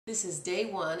This is day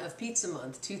one of Pizza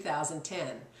Month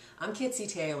 2010. I'm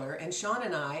Kitzi Taylor, and Sean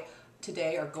and I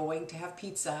today are going to have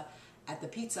pizza at the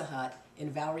Pizza Hut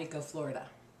in Valrico, Florida.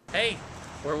 Hey,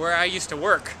 we're where I used to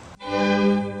work.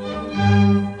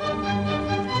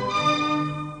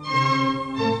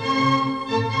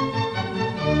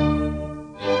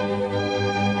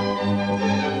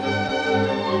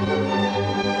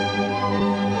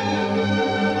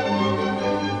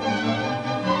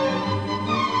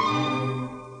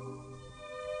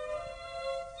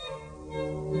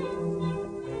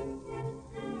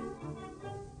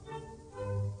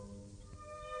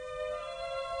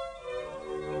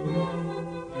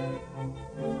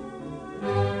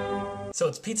 So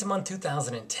it's Pizza Month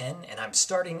 2010, and I'm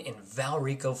starting in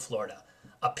Valrico, Florida.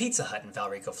 A Pizza Hut in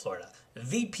Valrico, Florida.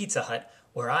 The Pizza Hut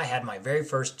where I had my very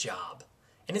first job.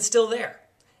 And it's still there.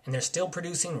 And they're still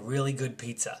producing really good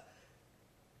pizza.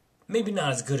 Maybe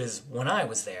not as good as when I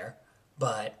was there,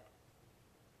 but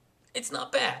it's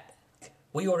not bad.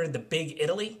 We ordered the Big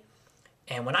Italy,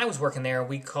 and when I was working there,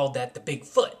 we called that the Big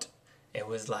Foot. It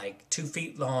was like 2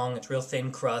 feet long, it's real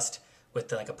thin crust, with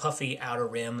like a puffy outer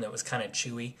rim that was kind of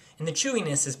chewy. And the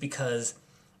chewiness is because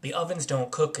the ovens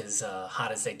don't cook as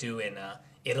hot as they do in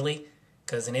Italy.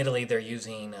 Because in Italy they're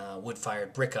using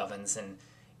wood-fired brick ovens, and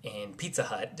in Pizza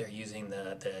Hut they're using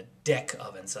the deck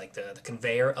ovens, like the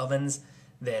conveyor ovens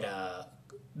that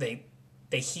they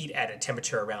heat at a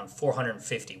temperature around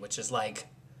 450, which is like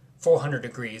 400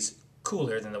 degrees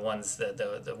cooler than the ones,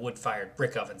 the wood-fired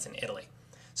brick ovens in Italy.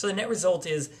 So the net result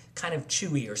is kind of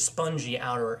chewy or spongy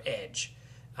outer edge,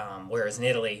 whereas in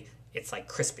Italy, it's like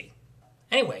crispy.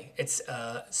 Anyway, it's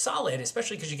solid,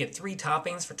 especially because you get 3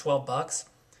 toppings for 12 bucks.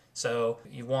 So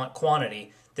you want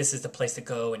quantity, this is the place to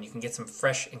go, and you can get some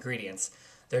fresh ingredients.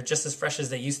 They're just as fresh as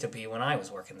they used to be when I was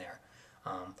working there.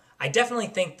 I definitely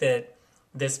think that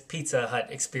this Pizza Hut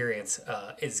experience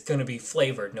is going to be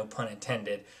flavored, no pun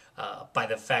intended, by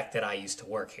the fact that I used to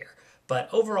work here. But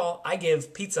overall, I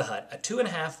give Pizza Hut a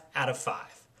 2.5 out of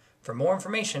 5. For more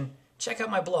information, check out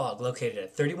my blog located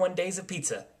at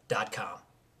 31daysofpizza.com.